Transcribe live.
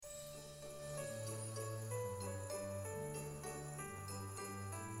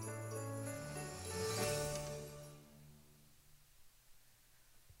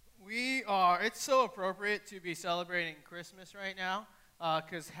it's so appropriate to be celebrating Christmas right now,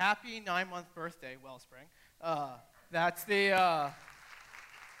 because happy 9-month birthday, Wellspring. That's the,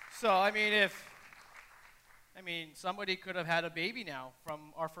 so somebody could have had a baby now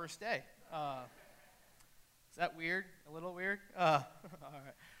from our first day. Is that weird? A little weird? All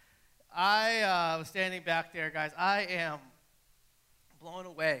right. I was standing back there, guys. I am blown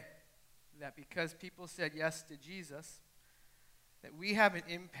away that because people said yes to Jesus, that we have an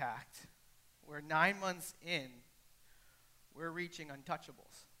impact where 9 months in, we're reaching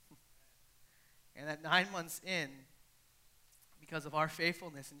untouchables. And that 9 months in, because of our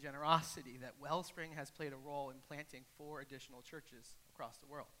faithfulness and generosity, that Wellspring has played a role in planting 4 additional churches across the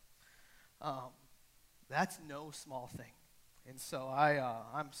world. That's no small thing. And so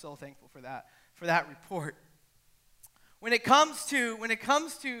I'm so thankful for that report. When it comes to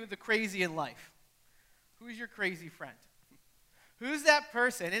the crazy in life, who's your crazy friend? Who's that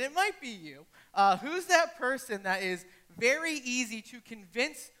person, and it might be you, who's that person that is very easy to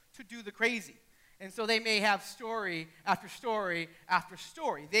convince to do the crazy? And so they may have story after story after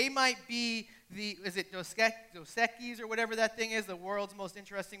story. They might be is it Dos Equis or whatever that thing is, the world's most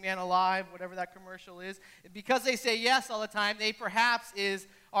interesting man alive, whatever that commercial is. Because they say yes all the time, they perhaps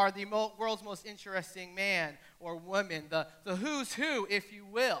are the world's most interesting man or woman, the who's who, if you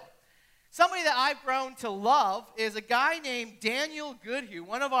will. Somebody that I've grown to love is a guy named Daniel Goodhue,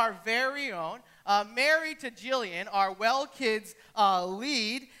 one of our very own, married to Jillian, our Well Kids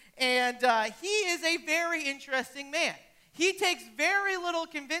lead, and he is a very interesting man. He takes very little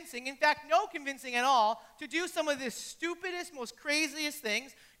convincing, in fact, no convincing at all, to do some of the stupidest, most craziest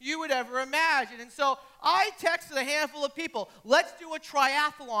things you would ever imagine. And so I texted a handful of people, let's do a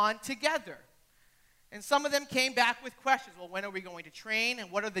triathlon together. And some of them came back with questions. Well, when are we going to train,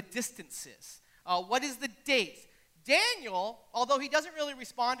 and what are the distances? What is the date? Daniel, although he doesn't really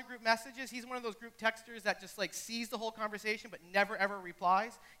respond to group messages, he's one of those group texters that just sees the whole conversation but never ever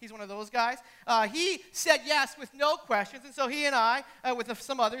replies. He's one of those guys. He said yes with no questions, and so he and I, with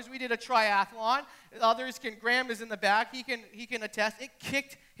some others, we did a triathlon. Graham is in the back. He can attest. It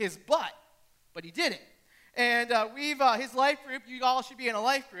kicked his butt, but he did it. And his life group, you all should be in a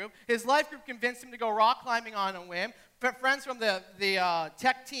life group. His life group convinced him to go rock climbing on a whim. Friends from the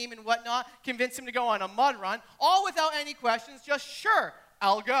tech team and whatnot convinced him to go on a mud run, all without any questions, just sure,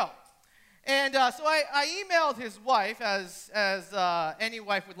 I'll go. And so I emailed his wife, as any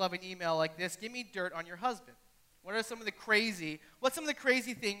wife would love an email like this, give me dirt on your husband. What's some of the crazy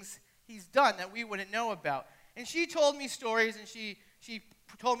things he's done that we wouldn't know about? And she told me stories, and she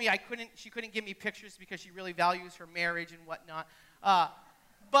told me she couldn't give me pictures because she really values her marriage and whatnot.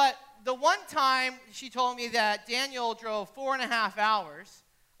 But the one time she told me that Daniel drove 4.5 hours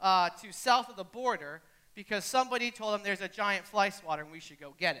to south of the border because somebody told him there's a giant fly swatter and we should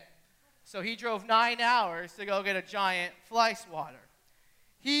go get it. So he drove 9 hours to go get a giant fly swatter.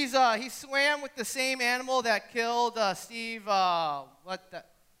 He swam with the same animal that killed Steve, Irwin,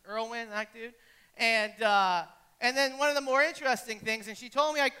 that dude. And then one of the more interesting things, and she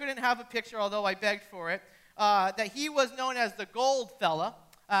told me I couldn't have a picture, although I begged for it, that he was known as the gold fella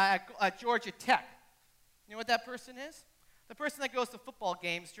at Georgia Tech. You know what that person is? The person that goes to football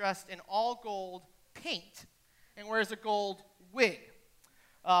games dressed in all gold paint and wears a gold wig.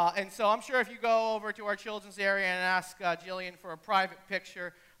 And so I'm sure if you go over to our children's area and ask Jillian for a private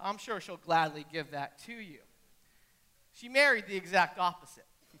picture, I'm sure she'll gladly give that to you. She married the exact opposite.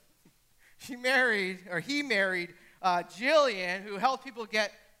 He married Jillian, who helped people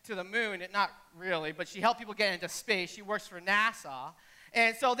get to the moon. Not really, but she helped people get into space. She works for NASA.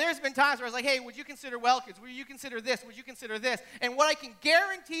 And so there's been times where I was like, hey, would you consider Well Kids? Would you consider this? Would you consider this? And what I can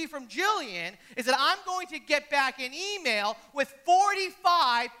guarantee from Jillian is that I'm going to get back an email with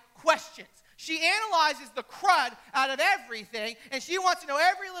 45 questions. She analyzes the crud out of everything, and she wants to know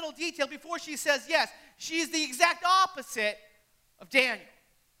every little detail before she says yes. She's the exact opposite of Daniel.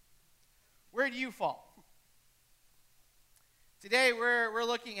 Where do you fall? Today we're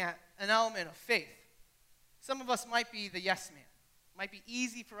looking at an element of faith. Some of us might be the yes man. It might be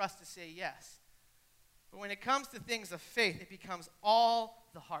easy for us to say yes. But when it comes to things of faith, it becomes all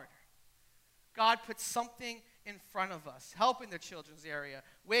the harder. God puts something in front of us. Help in the children's area.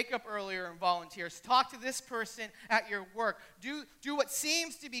 Wake up earlier and volunteer. Talk to this person at your work. Do what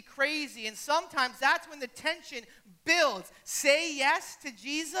seems to be crazy, and sometimes that's when the tension builds. Say yes to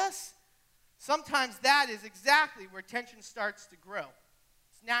Jesus. Sometimes that is exactly where tension starts to grow.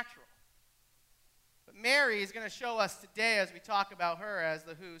 It's natural. But Mary is going to show us today, as we talk about her as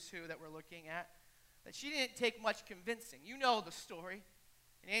the who's who that we're looking at, that she didn't take much convincing. You know the story.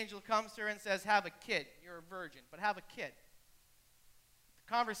 An angel comes to her and says, have a kid. You're a virgin, but have a kid. The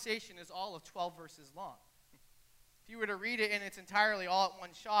conversation is all of 12 verses long. If you were to read it in its entirely all at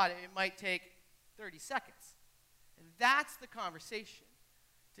one shot, it might take 30 seconds. And that's the conversation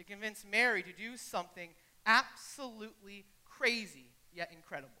to convince Mary to do something absolutely crazy yet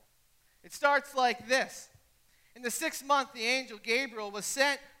incredible. It starts like this. In the 6th month, the angel Gabriel was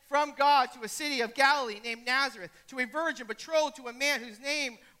sent from God to a city of Galilee named Nazareth, to a virgin betrothed to a man whose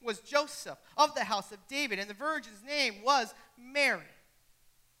name was Joseph, of the house of David, and the virgin's name was Mary.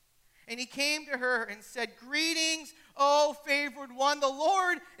 And he came to her and said, "Greetings, O favored one, the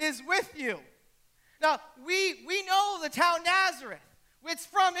Lord is with you." Now, we know the town Nazareth. It's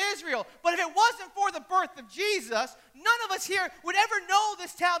from Israel. But if it wasn't for the birth of Jesus, none of us here would ever know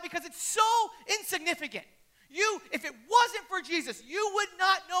this town because it's so insignificant. If it wasn't for Jesus, you would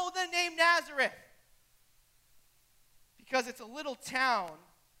not know the name Nazareth. Because it's a little town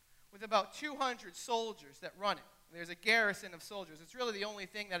with about 200 soldiers that run it. There's a garrison of soldiers. It's really the only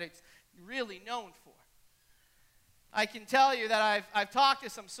thing that it's really known for. I can tell you that I've talked to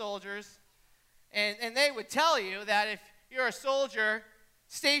some soldiers, and they would tell you that if you're a soldier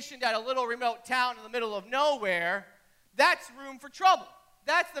stationed at a little remote town in the middle of nowhere, that's room for trouble.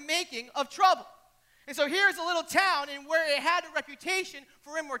 That's the making of trouble. And so here's a little town in where it had a reputation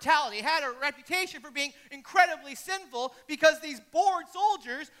for immortality. It had a reputation for being incredibly sinful because these bored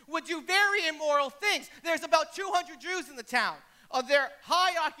soldiers would do very immoral things. There's about 200 Jews in the town. Of their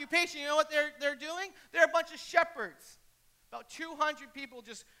high occupation, you know what they're doing? They're a bunch of shepherds. About 200 people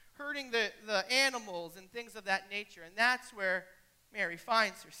just herding the animals and things of that nature. And that's where Mary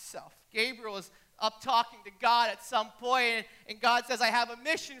finds herself. Gabriel is up talking to God at some point, and God says, "I have a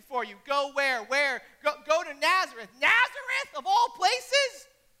mission for you. Go where? Where? Go to Nazareth." Nazareth, of all places?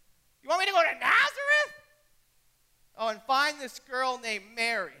 You want me to go to Nazareth? Oh, and find this girl named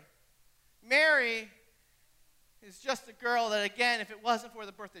Mary. Mary is just a girl that, again, if it wasn't for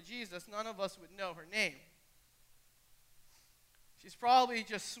the birth of Jesus, none of us would know her name. She's probably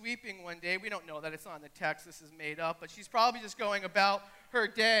just sweeping one day. We don't know that. It's not in the text. This is made up. But she's probably just going about her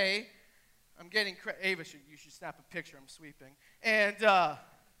day. I'm getting Ava, you should snap a picture. I'm sweeping. And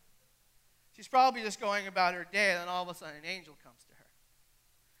she's probably just going about her day, and then all of a sudden an angel comes to her.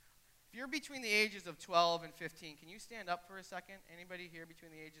 If you're between the ages of 12 and 15, can you stand up for a second? Anybody here between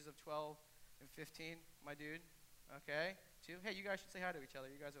the ages of 12 and 15? My dude? Okay. 2. Hey, you guys should say hi to each other.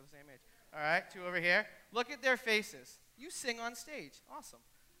 You guys are the same age. All right, 2 over here. Look at their faces. You sing on stage. Awesome.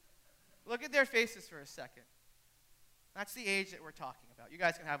 Look at their faces for a second. That's the age that we're talking about. You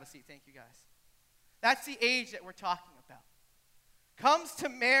guys can have a seat. Thank you, guys. That's the age that we're talking about. Comes to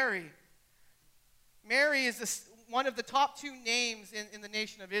Mary. Mary is one of the top 2 names in the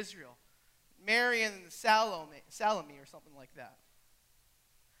nation of Israel. Mary and Salome or something like that.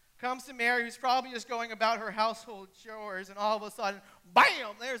 Comes to Mary, who's probably just going about her household chores, and all of a sudden,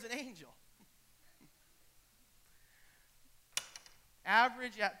 bam, there's an angel.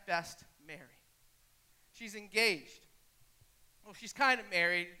 Average at best Mary. She's engaged. Well, she's kind of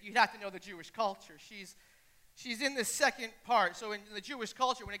married. You'd have to know the Jewish culture. She's in the second part. So in the Jewish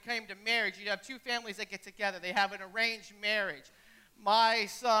culture, when it came to marriage, you'd have 2 families that get together. They have an arranged marriage. My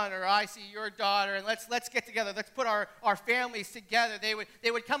son, or I see your daughter, and let's get together. Let's put our families together.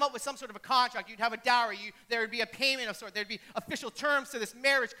 They would come up with some sort of a contract. You'd have a dowry. There would be a payment of sort. There'd be official terms to this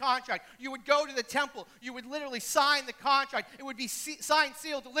marriage contract. You would go to the temple. You would literally sign the contract. It would be signed,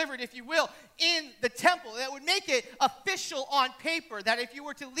 sealed, delivered, if you will, in the temple. That would make it official on paper that if you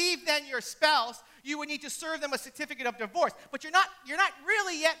were to leave then your spouse, you would need to serve them a certificate of divorce. But you're not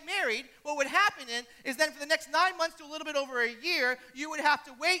really yet married. What would happen is then for the next 9 months to a little bit over a year, you would have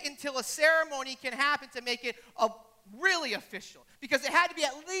to wait until a ceremony can happen to make it really official. Because it had to be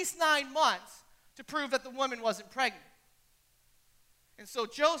at least 9 months to prove that the woman wasn't pregnant. And so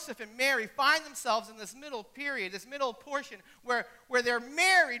Joseph and Mary find themselves in this middle period, this middle portion where they're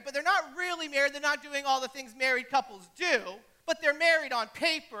married, but they're not really married. They're not doing all the things married couples do. But they're married on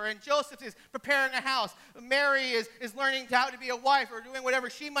paper, and Joseph is preparing a house. Mary is learning how to be a wife or doing whatever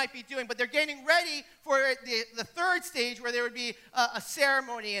she might be doing. But they're getting ready for the third stage where there would be a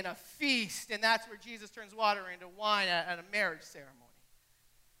ceremony and a feast. And that's where Jesus turns water into wine at a marriage ceremony.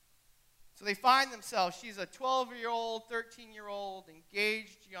 So they find themselves, she's a 12-year-old, 13-year-old,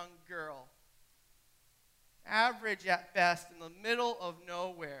 engaged young girl. Average at best, in the middle of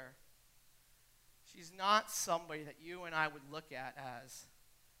nowhere. She's not somebody that you and I would look at as,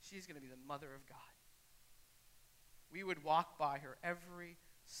 she's going to be the mother of God. We would walk by her every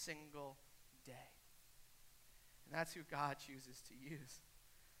single day. And that's who God chooses to use.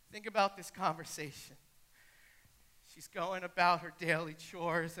 Think about this conversation. She's going about her daily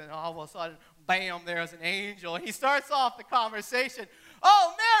chores, and all of a sudden, bam, there's an angel. And he starts off the conversation,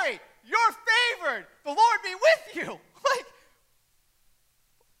 oh, Mary, you're favored. The Lord be with you. Like,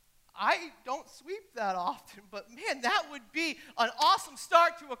 I don't sweep that often, but man, that would be an awesome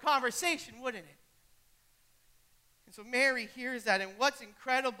start to a conversation, wouldn't it? And so Mary hears that, and what's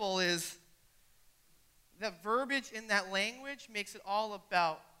incredible is that verbiage in that language makes it all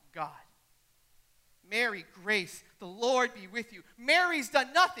about God. Mary, grace, the Lord be with you. Mary's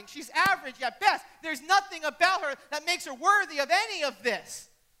done nothing. She's average at best. There's nothing about her that makes her worthy of any of this.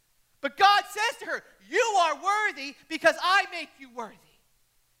 But God says to her, you are worthy because I make you worthy.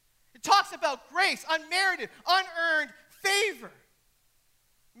 It talks about grace, unmerited, unearned favor.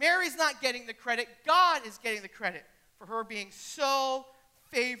 Mary's not getting the credit. God is getting the credit for her being so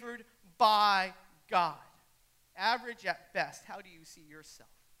favored by God. Average at best. How do you see yourself?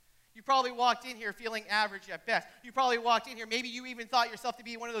 You probably walked in here feeling average at best. You probably walked in here, maybe you even thought yourself to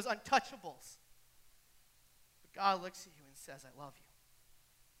be one of those untouchables. But God looks at you and says, I love you.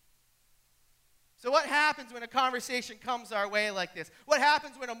 So what happens when a conversation comes our way like this? What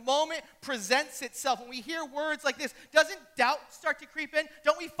happens when a moment presents itself? When we hear words like this, doesn't doubt start to creep in?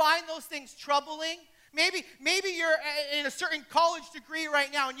 Don't we find those things troubling? Maybe you're in a certain college degree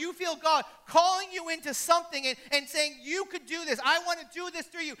right now and you feel God calling you into something and saying, you could do this. I want to do this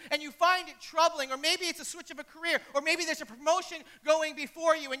through you. And you find it troubling. Or maybe it's a switch of a career. Or maybe there's a promotion going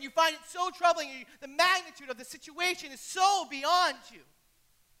before you and you find it so troubling. The magnitude of the situation is so beyond you.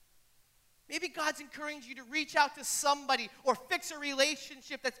 Maybe God's encouraging you to reach out to somebody or fix a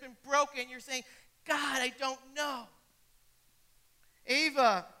relationship that's been broken. You're saying, God, I don't know.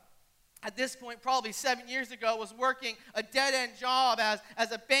 Ava, at this point, probably 7 years ago, was working a dead-end job as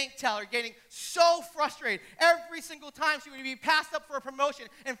a bank teller, getting so frustrated. Every single time she would be passed up for a promotion.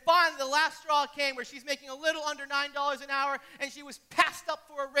 And finally, the last straw came where she's making a little under $9 an hour, and she was passed up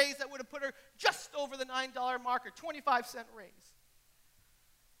for a raise that would have put her just over the $9 marker, 25-cent raise.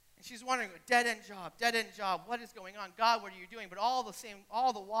 And she's wondering, dead-end job, what is going on? God, what are you doing? But all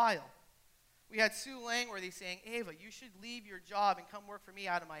the while, we had Sue Langworthy saying, Ava, you should leave your job and come work for me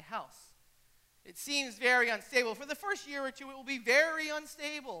out of my house. It seems very unstable. For the first year or two, it will be very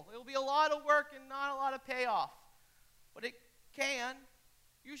unstable. It will be a lot of work and not a lot of payoff. But it can.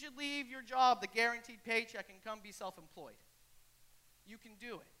 You should leave your job, the guaranteed paycheck, and come be self-employed. You can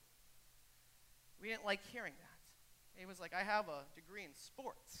do it. We didn't like hearing that. It was like, I have a degree in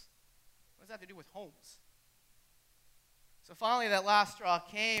sports. What does that have to do with homes? So finally, that last straw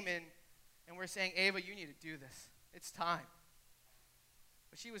came, and we're saying, Ava, you need to do this. It's time.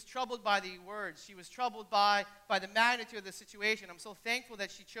 But she was troubled by the words. She was troubled by the magnitude of the situation. I'm so thankful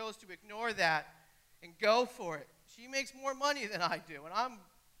that she chose to ignore that and go for it. She makes more money than I do, and I'm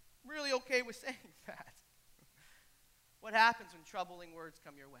really okay with saying that. What happens when troubling words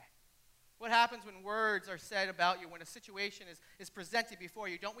come your way? What happens when words are said about you, when a situation is presented before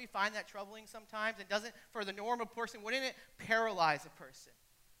you? Don't we find that troubling sometimes? And doesn't, for the normal person, wouldn't it paralyze a person?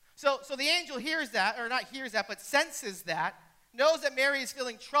 So the angel hears that, or not hears that, but senses that, knows that Mary is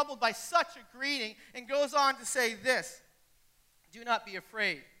feeling troubled by such a greeting, and goes on to say this, do not be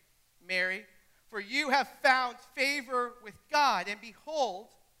afraid, Mary, for you have found favor with God, and behold,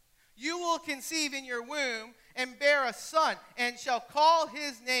 you will conceive in your womb and bear a son, and shall call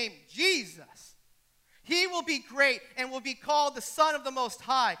his name Jesus. He will be great and will be called the Son of the Most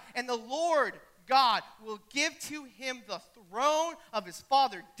High, and the Lord God will give to him the throne of his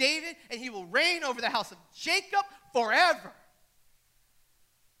father David, and he will reign over the house of Jacob forever.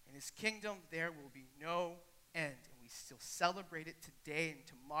 In his kingdom there will be no end, and we still celebrate it today and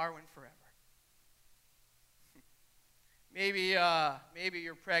tomorrow and forever. Maybe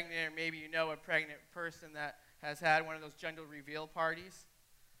you're pregnant, or maybe you know a pregnant person that has had one of those gender reveal parties.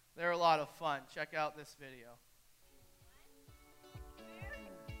 They're a lot of fun. Check out this video.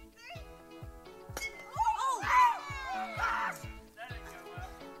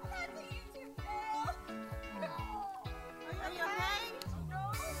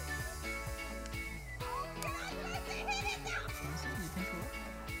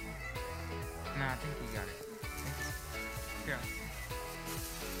 No, I think you got it. Here.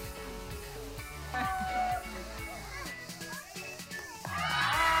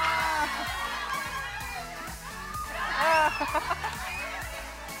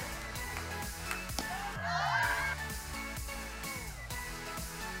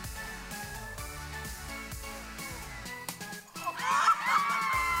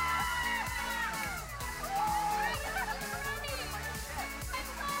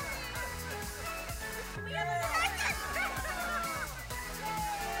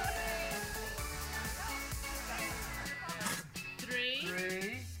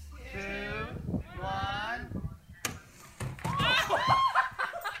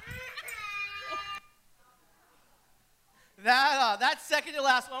 second to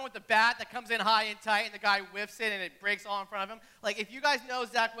last one with the bat that comes in high and tight and the guy whiffs it and it breaks all in front of him. Like, if you guys know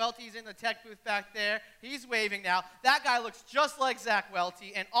Zach Welty's in the tech booth back there, he's waving now. That guy looks just like Zach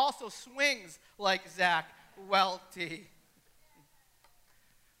Welty and also swings like Zach Welty.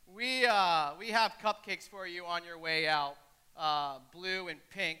 We have cupcakes for you on your way out, blue and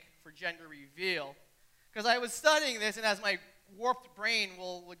pink for gender reveal. Because I was studying this, and as my warped brain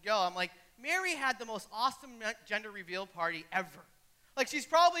would go, I'm like, Mary had the most awesome gender reveal party ever. Like, she's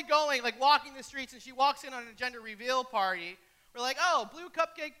probably going, like, walking the streets, and she walks in on a gender reveal party. We're like, oh, blue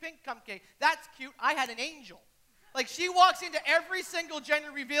cupcake, pink cupcake. That's cute. I had an angel. Like, she walks into every single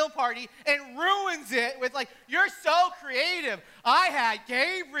gender reveal party and ruins it with, like, you're so creative. I had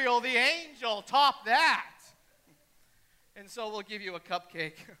Gabriel the angel top that. And so we'll give you a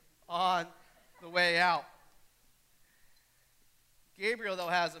cupcake on the way out. Gabriel, though,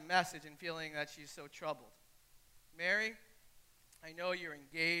 has a message in feeling that she's so troubled. Mary, I know you're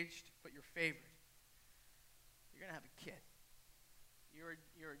engaged, but you're favored. You're going to have a kid.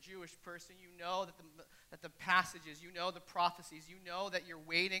 You're a Jewish person. You know that the passages, you know the prophecies, you know that you're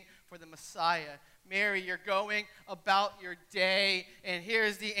waiting for the Messiah. Mary, you're going about your day, and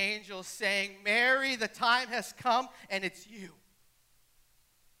here's the angel saying, Mary, the time has come, and it's you.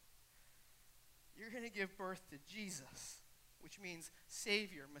 You're going to give birth to Jesus, which means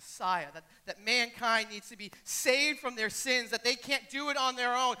Savior, Messiah, that mankind needs to be saved from their sins, that they can't do it on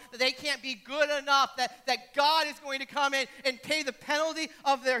their own, that they can't be good enough, that God is going to come in and pay the penalty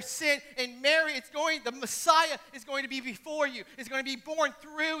of their sin. And Mary, the Messiah is going to be before you, is going to be born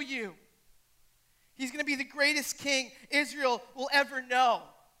through you. He's going to be the greatest king Israel will ever know.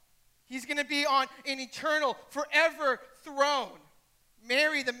 He's going to be on an eternal, forever throne.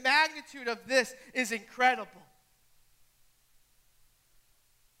 Mary, the magnitude of this is incredible.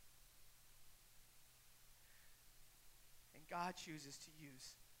 God chooses to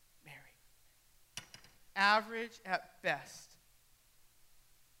use Mary. Average at best.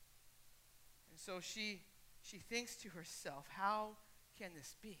 And so she thinks to herself, how can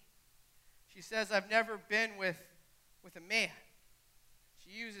this be? She says, I've never been with a man.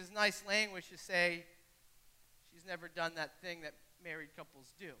 She uses nice language to say she's never done that thing that married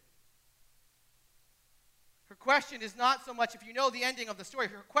couples do. Her question is not so much, if you know the ending of the story,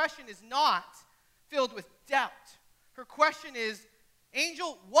 her question is not filled with doubt. Her question is,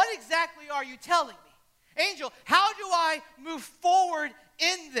 angel, what exactly are you telling me? Angel, how do I move forward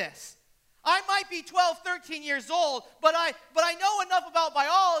in this? I might be 12, 13 years old, but I know enough about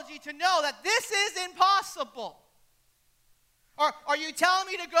biology to know that this is impossible. Are you telling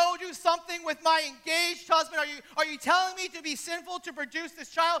me to go do something with my engaged husband? Are you telling me to be sinful to produce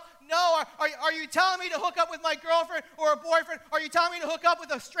this child? No. Are you telling me to hook up with my girlfriend or a boyfriend? Are you telling me to hook up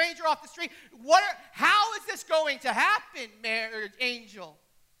with a stranger off the street? How is this going to happen, angel?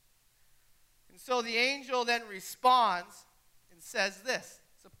 And so the angel then responds and says this.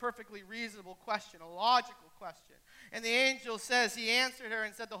 It's a perfectly reasonable question, a logical question. And the angel says, he answered her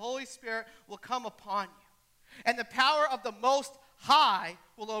and said, the Holy Spirit will come upon you, and the power of the Most High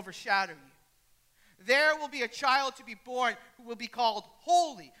will overshadow you. There will be a child to be born who will be called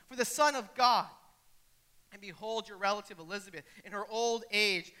Holy, for the Son of God. And behold, your relative Elizabeth, in her old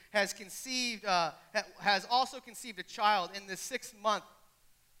age, has also conceived a child in the 6th month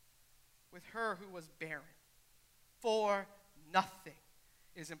with her who was barren. For nothing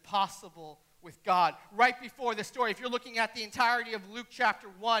is impossible with God. Right before this story, if you're looking at the entirety of Luke chapter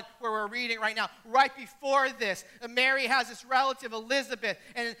 1, where we're reading right now, right before this, Mary has this relative, Elizabeth,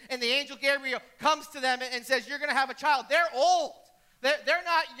 and the angel Gabriel comes to them and says, you're going to have a child. They're old. They're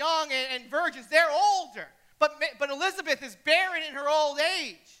not young and virgins. They're older. But Elizabeth is barren in her old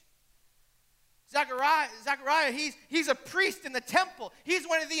age. Zechariah, he's a priest in the temple. He's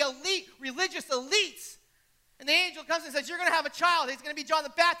one of the elite, religious elites. And the angel comes and says, you're going to have a child. He's going to be John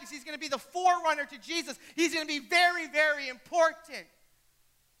the Baptist. He's going to be the forerunner to Jesus. He's going to be very, very important.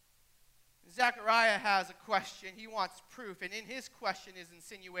 Zechariah has a question. He wants proof. And in his question is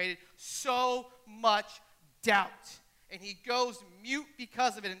insinuated so much doubt. And he goes mute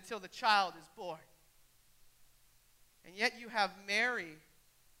because of it until the child is born. And yet you have Mary,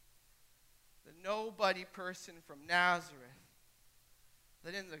 the nobody person from Nazareth,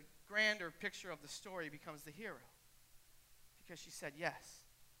 that in the grander picture of the story becomes the hero because she said yes.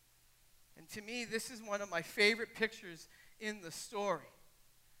 And to me, this is one of my favorite pictures in the story.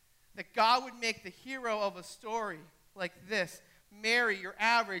 That God would make the hero of a story like this, Mary, your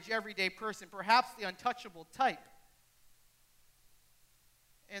average, everyday person, perhaps the untouchable type.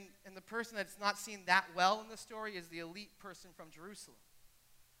 And the person that's not seen that well in the story is the elite person from Jerusalem.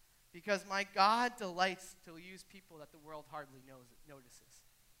 Because my God delights to use people that the world hardly notices.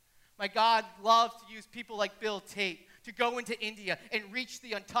 My God loves to use people like Bill Tate to go into India and reach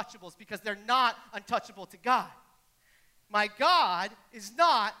the untouchables because they're not untouchable to God. My God is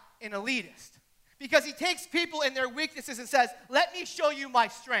not an elitist because he takes people in their weaknesses and says, let me show you my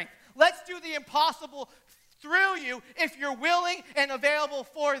strength. Let's do the impossible through you if you're willing and available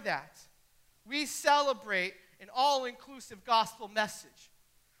for that. We celebrate an all-inclusive gospel message,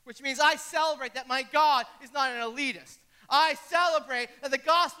 which means I celebrate that my God is not an elitist. I celebrate that the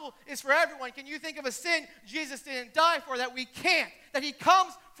gospel is for everyone. Can you think of a sin Jesus didn't die for that we can't? That he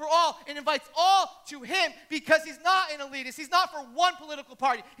comes for all and invites all to him because he's not an elitist. He's not for one political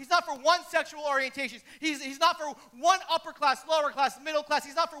party. He's not for one sexual orientation. He's not for one upper class, lower class, middle class.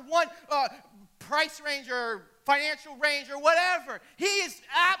 He's not for one price range or financial range or whatever. He is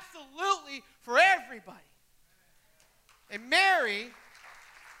absolutely for everybody. And Mary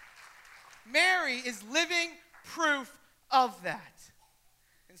is living proof of that.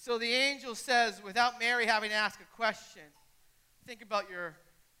 And so the angel says, without Mary having to ask a question, think about your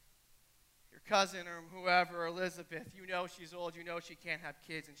cousin or whoever, Elizabeth. You know she's old. You know she can't have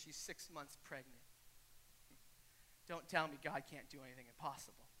kids, and she's 6 months pregnant. Don't tell me God can't do anything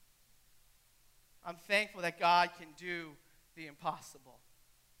impossible. I'm thankful that God can do the impossible.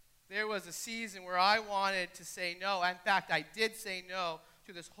 There was a season where I wanted to say no. In fact, I did say no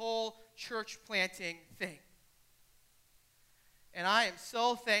to this whole church planting thing. And I am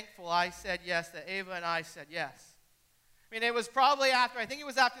so thankful I said yes, that Ava and I said yes. I mean, it was probably after, I think it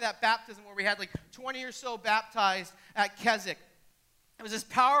was after that baptism where we had like 20 or so baptized at Keswick. It was this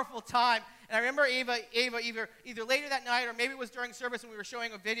powerful time. And I remember Ava either later that night or maybe it was during service when we were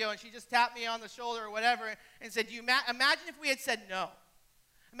showing a video, and she just tapped me on the shoulder or whatever and said, imagine if we had said no.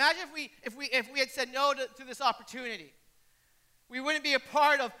 Imagine if we had said no to this opportunity. We wouldn't be a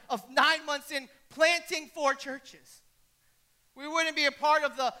part of 9 months in planting 4 churches. We wouldn't be a part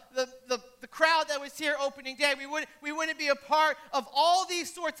of the crowd that was here opening day. We wouldn't be a part of all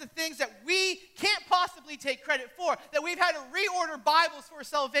these sorts of things that we can't possibly take credit for, that we've had to reorder Bibles for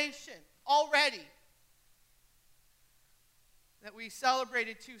salvation already. That we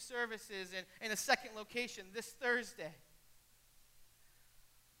celebrated 2 services in a second location this Thursday.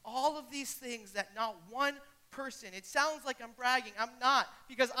 All of these things that not one person, it sounds like I'm bragging, I'm not,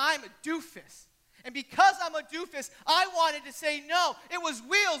 because I'm a doofus. And because I'm a doofus, I wanted to say no. It was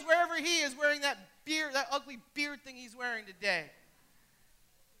Wheels, wherever he is, wearing that ugly beard thing he's wearing today.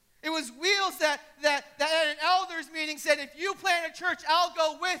 It was Wheels that at an elders meeting said, if you plant a church, I'll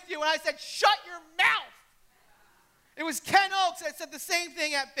go with you. And I said, shut your mouth. It was Ken Oakes that said the same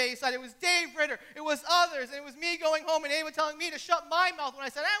thing at Bayside. It was Dave Ritter. It was others. And it was me going home and Ava telling me to shut my mouth when I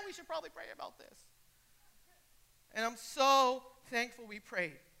said, we should probably pray about this. And I'm so thankful we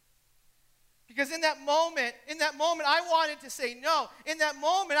prayed. Because in that moment, I wanted to say no. In that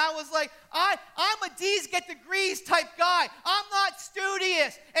moment, I was like, I'm a D's get degrees type guy. I'm not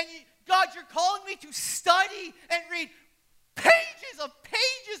studious. And God, you're calling me to study and read pages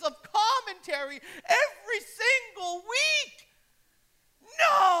of commentary every single week.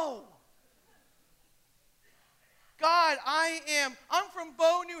 No. God, I'm from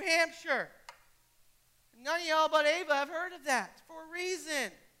Bow, New Hampshire. None of y'all but Ava have heard of that for a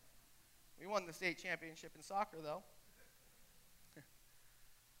reason. We won the state championship in soccer, though.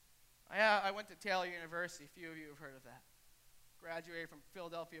 I went to Taylor University. Few of you have heard of that. Graduated from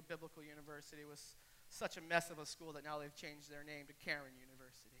Philadelphia Biblical University. It was such a mess of a school that now they've changed their name to Cairn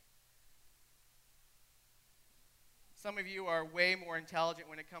University. Some of you are way more intelligent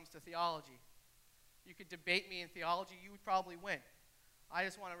when it comes to theology. You could debate me in theology, you would probably win. I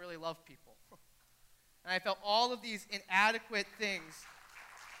just want to really love people. And I felt all of these inadequate things.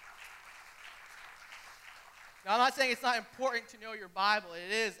 Now, I'm not saying it's not important to know your Bible.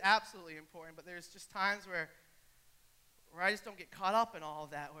 It is absolutely important, but there's just times where I just don't get caught up in all of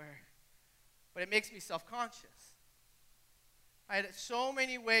that, but it makes me self-conscious. I had so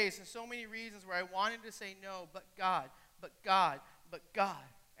many ways and so many reasons where I wanted to say no, but God.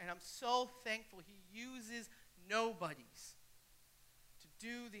 And I'm so thankful he uses nobodies to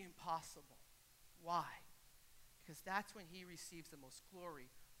do the impossible. Why? Because that's when he receives the most glory,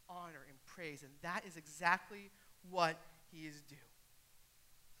 honor, and praise. And that is exactly what he is due.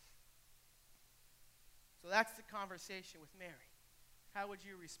 So that's the conversation with Mary. How would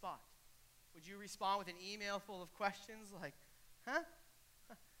you respond? Would you respond with an email full of questions like,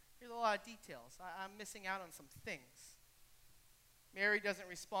 here's a lot of details. I'm missing out on some things. Mary doesn't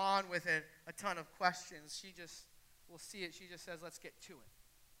respond with a ton of questions. We'll see it. She just says, let's get to it.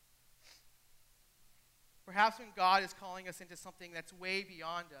 Perhaps when God is calling us into something that's way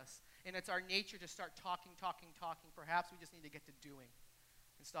beyond us, and it's our nature to start talking, perhaps we just need to get to doing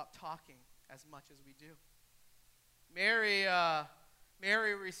and stop talking as much as we do.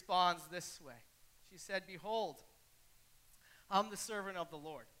 Mary responds this way. She said, "Behold, I'm the servant of the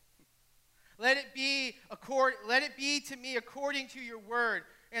Lord. Let it be to me according to your word."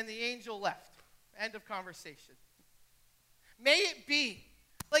 And the angel left. End of conversation. May it be.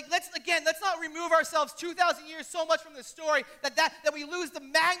 Let's not remove ourselves 2,000 years so much from the story that we lose the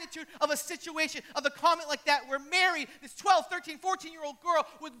magnitude of a situation, of a comment like that, where Mary, this 12, 13, 14-year-old girl,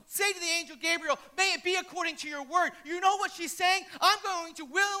 would say to the angel Gabriel, "May it be according to your word." You know what she's saying? I'm going to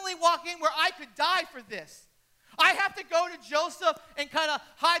willingly walk in where I could die for this. I have to go to Joseph and kind of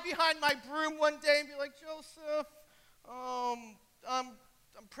hide behind my broom one day and be like, "Joseph, I'm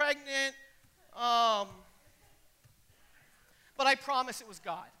pregnant, but I promise it was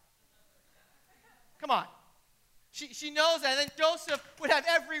God." Come on. She knows that. And then Joseph would have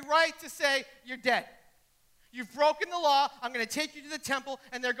every right to say, "You're dead. You've broken the law. I'm going to take you to the temple,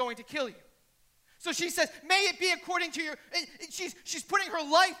 and they're going to kill you." So she says, "May it be according to your..." She's putting her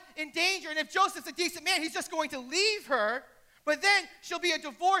life in danger. And if Joseph's a decent man, he's just going to leave her. But then she'll be a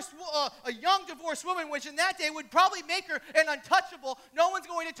young divorced woman, which in that day would probably make her an untouchable. No one's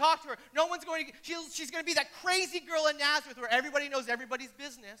going to talk to her. She's going to be that crazy girl in Nazareth where everybody knows everybody's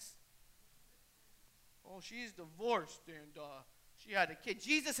business. "Oh, she's divorced and she had a kid."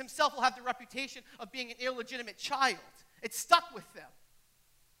 Jesus himself will have the reputation of being an illegitimate child. It stuck with them.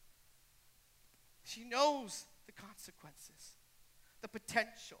 She knows the consequences, the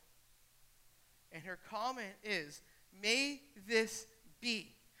potential. And her comment is, "May this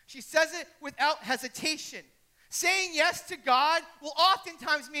be." She says it without hesitation. Saying yes to God will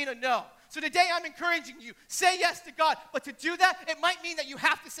oftentimes mean a no. So today I'm encouraging you, say yes to God. But to do that, it might mean that you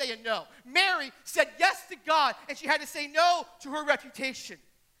have to say a no. Mary said yes to God, and she had to say no to her reputation.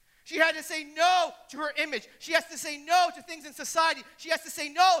 She had to say no to her image. She has to say no to things in society. She has to say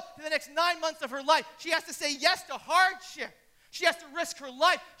no to the next 9 months of her life. She has to say yes to hardship. She has to risk her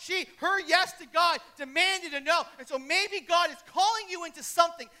life. Her yes to God demanded a no. And so maybe God is calling you into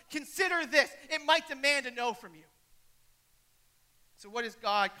something. Consider this. It might demand a no from you. So what is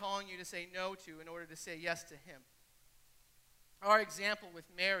God calling you to say no to in order to say yes to him? Our example with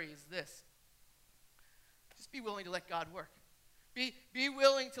Mary is this. Just be willing to let God work. Be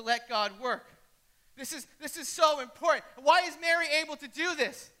willing to let God work. This is so important. Why is Mary able to do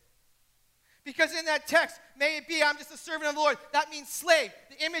this? Because in that text, "May it be, I'm just a servant of the Lord," that means slave.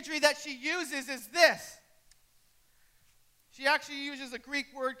 The imagery that she uses is this. She actually uses a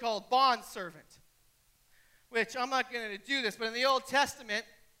Greek word called bondservant, which I'm not going to do this, but in the Old Testament,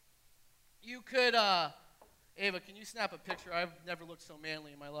 you could, Ava, can you snap a picture? I've never looked so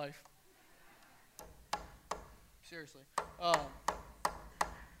manly in my life. Seriously.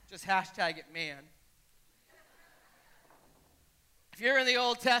 Just hashtag it man. If you're in the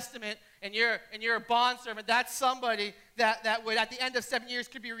Old Testament and you're a bondservant, that's somebody that would, at the end of 7 years,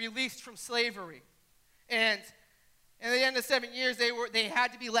 could be released from slavery. And at the end of 7 years, they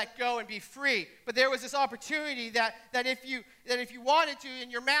had to be let go and be free. But there was this opportunity that if you wanted to,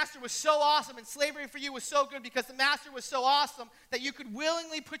 and your master was so awesome, and slavery for you was so good because the master was so awesome, that you could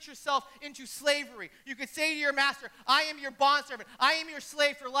willingly put yourself into slavery. You could say to your master, "I am your bondservant. I am your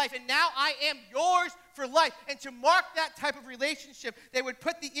slave for life, and now I am yours for life." And to mark that type of relationship, they would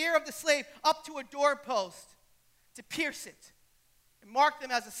put the ear of the slave up to a doorpost to pierce it and mark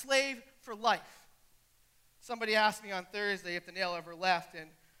them as a slave for life. Somebody asked me on Thursday if the nail ever left,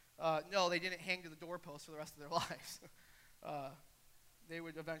 and no, they didn't hang to the doorpost for the rest of their lives. It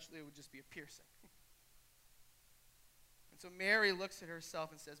would just be a piercing. And so Mary looks at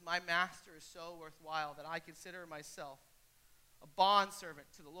herself and says, "My master is so worthwhile that I consider myself a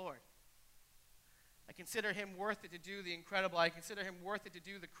bondservant to the Lord. I consider him worth it to do the incredible. I consider him worth it to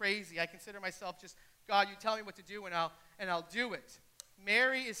do the crazy. I consider myself just, God, you tell me what to do, and I'll do it."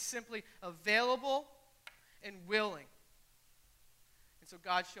 Mary is simply available and willing. And so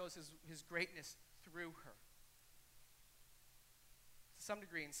God shows his greatness through her. To some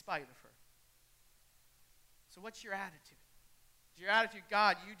degree, in spite of her. So what's your attitude? Is your attitude,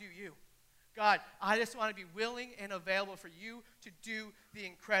 "God, you do you. God, I just want to be willing and available for you to do the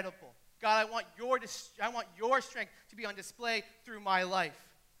incredible. God, I want your strength to be on display through my life."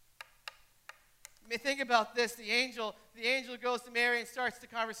 I mean, think about this. The angel goes to Mary and starts the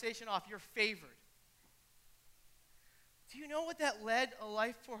conversation off, "You're favored." Do you know what that led a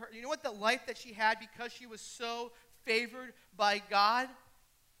life for her? You know what the life that she had because she was so favored by God?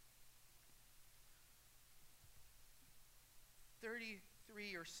 33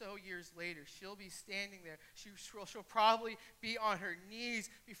 3 or so years later, she'll be standing there. She'll probably be on her knees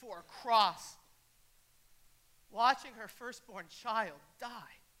before a cross, watching her firstborn child die.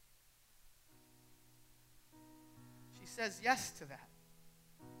 She says yes to that.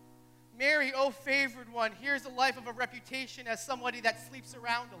 Mary, oh favored one, here's a life of a reputation as somebody that sleeps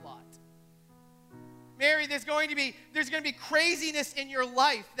around a lot. Mary, there's going to be craziness in your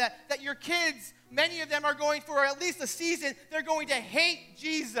life that your kids, many of them are going for at least a season, they're going to hate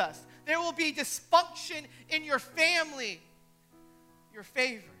Jesus. There will be dysfunction in your family. You're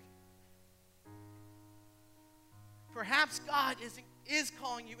favored. Perhaps God is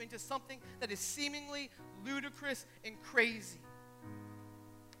calling you into something that is seemingly ludicrous and crazy.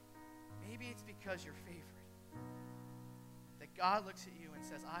 Maybe it's because you're favored. That God looks at you and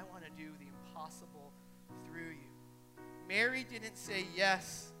says, I want to do the impossible through you. Mary didn't say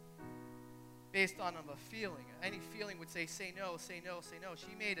yes based on a feeling. Any feeling would say no, say no, say no.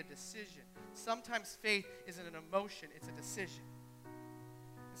 She made a decision. Sometimes faith isn't an emotion, it's a decision.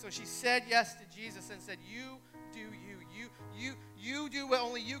 And so she said yes to Jesus and said, you do you. You do what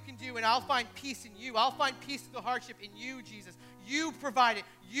only you can do, and I'll find peace in you. I'll find peace through the hardship in you, Jesus. You provide it.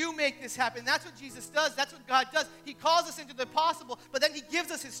 You make this happen. That's what Jesus does. That's what God does. He calls us into the possible, but then he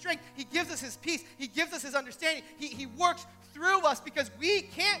gives us his strength. He gives us his peace. He gives us his understanding. He works through us because we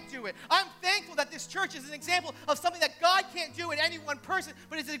can't do it. I'm thankful that this church is an example of something that God can't do in any one person,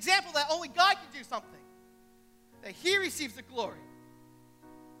 but it's an example that only God can do something. That he receives the glory.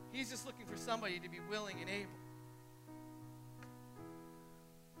 He's just looking for somebody to be willing and able.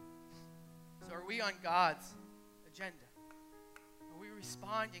 So are we on God's agenda? Are we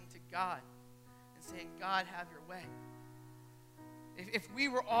responding to God and saying, God, have your way? If we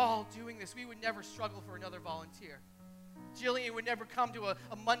were all doing this, we would never struggle for another volunteer. Jillian would never come to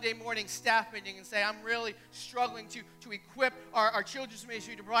a Monday morning staff meeting and say, I'm really struggling to equip our children's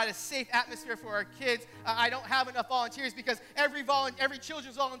ministry to provide a safe atmosphere for our kids. I don't have enough volunteers, because every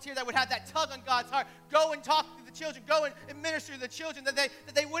children's volunteer that would have that tug on God's heart, go and talk to the children, go and minister to the children, that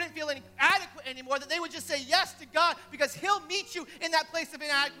they wouldn't feel inadequate anymore, that they would just say yes to God, because he'll meet you in that place of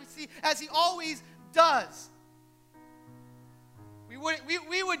inadequacy as he always does.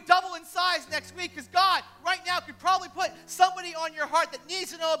 We would double in size next week, because God right now could probably put somebody on your heart that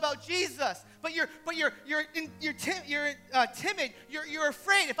needs to know about Jesus. But you're timid. You're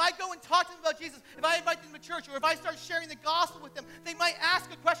afraid. If I go and talk to them about Jesus, if I invite them to church, or if I start sharing the gospel with them, they might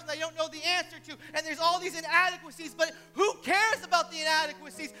ask a question they don't know the answer to. And there's all these inadequacies. But who cares about the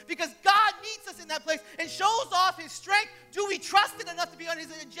inadequacies? Because God meets us in that place and shows off his strength. Do we trust it enough to be on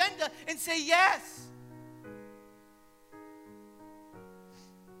his agenda and say yes?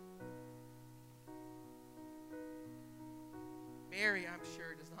 Mary, I'm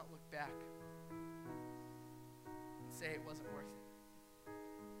sure, does not look back and say it wasn't worth it.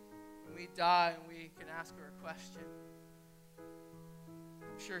 When we die and we can ask her a question,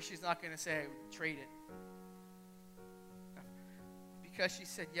 I'm sure she's not going to say, trade it. Because she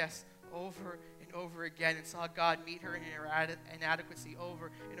said yes over and over again and saw God meet her in her inadequacy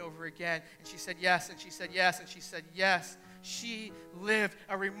over and over again. And she said yes, and she said yes, and she said yes. She lived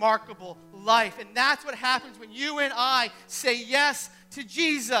a remarkable life. And that's what happens when you and I say yes to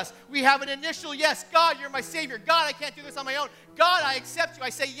Jesus. We have an initial yes. God, you're my Savior. God, I can't do this on my own. God, I accept you. I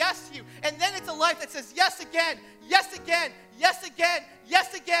say yes to you. And then it's a life that says yes again, yes again, yes again,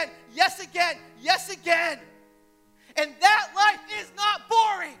 yes again, yes again, yes again. And that life is not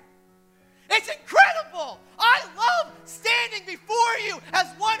boring. It's incredible. I love standing before you as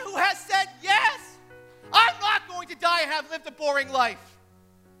one who has said yes. I'm not going to die and have lived a boring life.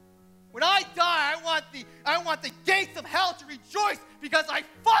 When I die, I want the gates of hell to rejoice because I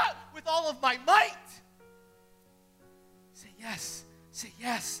fought with all of my might. Say yes, say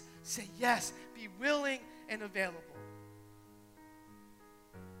yes, say yes. Be willing and available.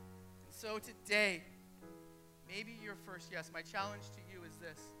 And so today, maybe your first yes. My challenge to you is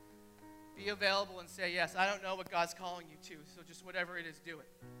this. Be available and say yes. I don't know what God's calling you to, so just whatever it is, do it.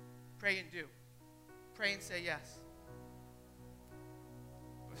 Pray and do. Pray and say yes.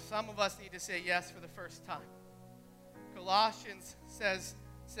 But some of us need to say yes for the first time. Colossians says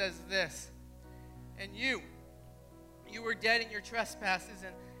this, and you were dead in your trespasses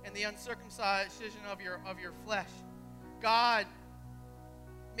and the uncircumcision of your flesh. God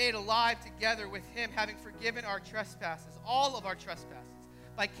made alive together with him, having forgiven our trespasses, all of our trespasses,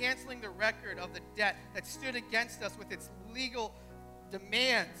 by canceling the record of the debt that stood against us with its legal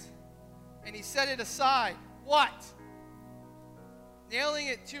demands. And he set it aside. What? Nailing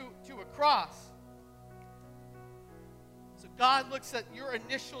it to a cross. So God looks at your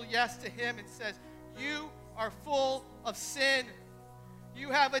initial yes to him and says, you are full of sin. You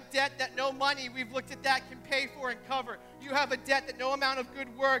have a debt that no money, we've looked at that, can pay for and cover. You have a debt that no amount of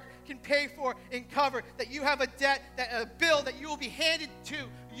good work can pay for and cover. That you have a debt, a bill that you will be handed to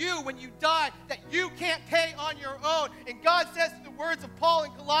you when you die that you can't pay on your own. And God says in the words of Paul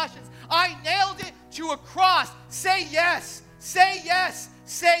in Colossians, I nailed it to a cross. Say yes, say yes,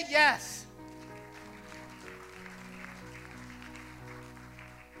 say yes.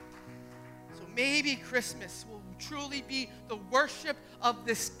 So maybe Christmas will truly be the worship of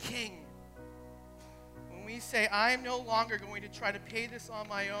this King. When we say, I'm no longer going to try to pay this on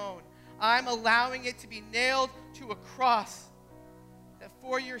my own. I'm allowing it to be nailed to a cross. That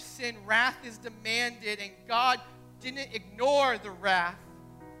for your sin, wrath is demanded, and God didn't ignore the wrath.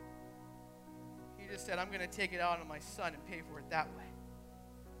 He just said, I'm going to take it out on my son and pay for it that way.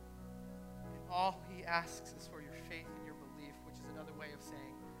 And all he asks is for your faith and your belief, which is another way of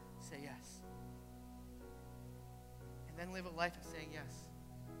saying, say yes. And then live a life of saying yes.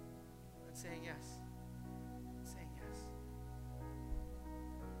 And saying yes. And saying yes.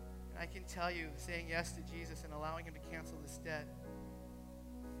 And I can tell you, saying yes to Jesus and allowing him to cancel this debt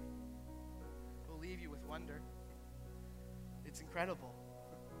will leave you with wonder. It's incredible.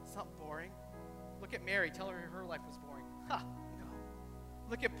 It's not boring. Look at Mary. Tell her her life was boring. Ha! No.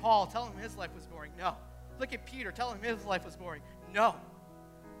 Look at Paul. Tell him his life was boring. No. Look at Peter. Tell him his life was boring. No.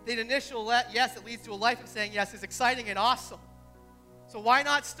 The initial yes that leads to a life of saying yes is exciting and awesome. So why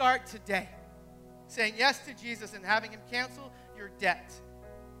not start today? Saying yes to Jesus and having him cancel your debt.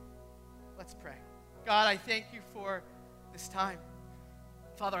 Let's pray. God, I thank you for this time.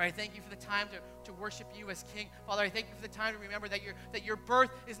 Father, I thank you for the time to worship you as King. Father, I thank you for the time to remember that your birth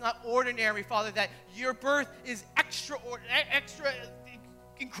is not ordinary, Father, that your birth is extra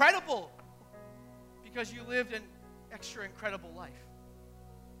incredible because you lived an extra incredible life.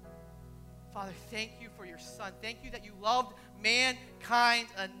 Father, thank you for your Son. Thank you that you loved mankind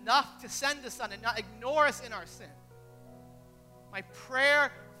enough to send the Son and not ignore us in our sin. My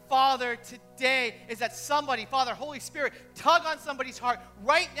prayer, Father, today is that somebody, Father, Holy Spirit, tug on somebody's heart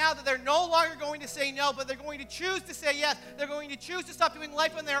right now that they're no longer going to say no, but they're going to choose to say yes. They're going to choose to stop doing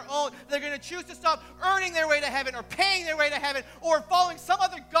life on their own. They're going to choose to stop earning their way to heaven or paying their way to heaven or following some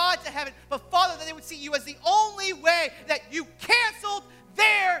other God to heaven. But, Father, that they would see you as the only way that you canceled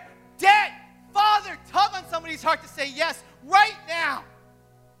their debt. Father, tug on somebody's heart to say yes right now.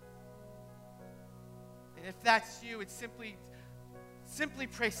 And if that's you, it's simply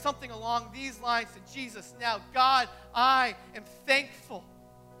pray something along these lines to Jesus now. God, I am thankful.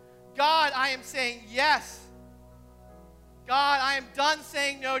 God, I am saying yes. God, I am done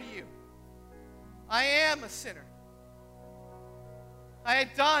saying no to you. I am a sinner. I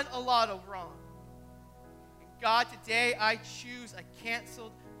had done a lot of wrong. And God, today I choose a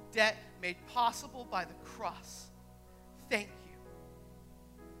canceled debt made possible by the cross. Thank you.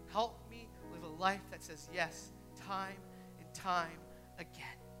 Help me live a life that says yes, time and time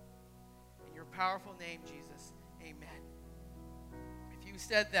again. In your powerful name, Jesus, amen. If you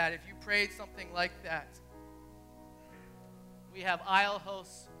said that, if you prayed something like that, we have aisle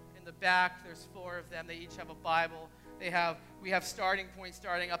hosts in the back. There's 4 of them. They each have a Bible. We have starting points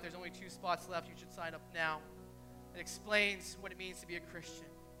starting up. There's only 2 spots left. You should sign up now. It explains what it means to be a Christian.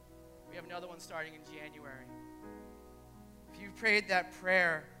 We have another one starting in January. If you prayed that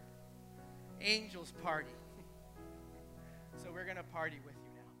prayer, angels party. So we're going to party with you.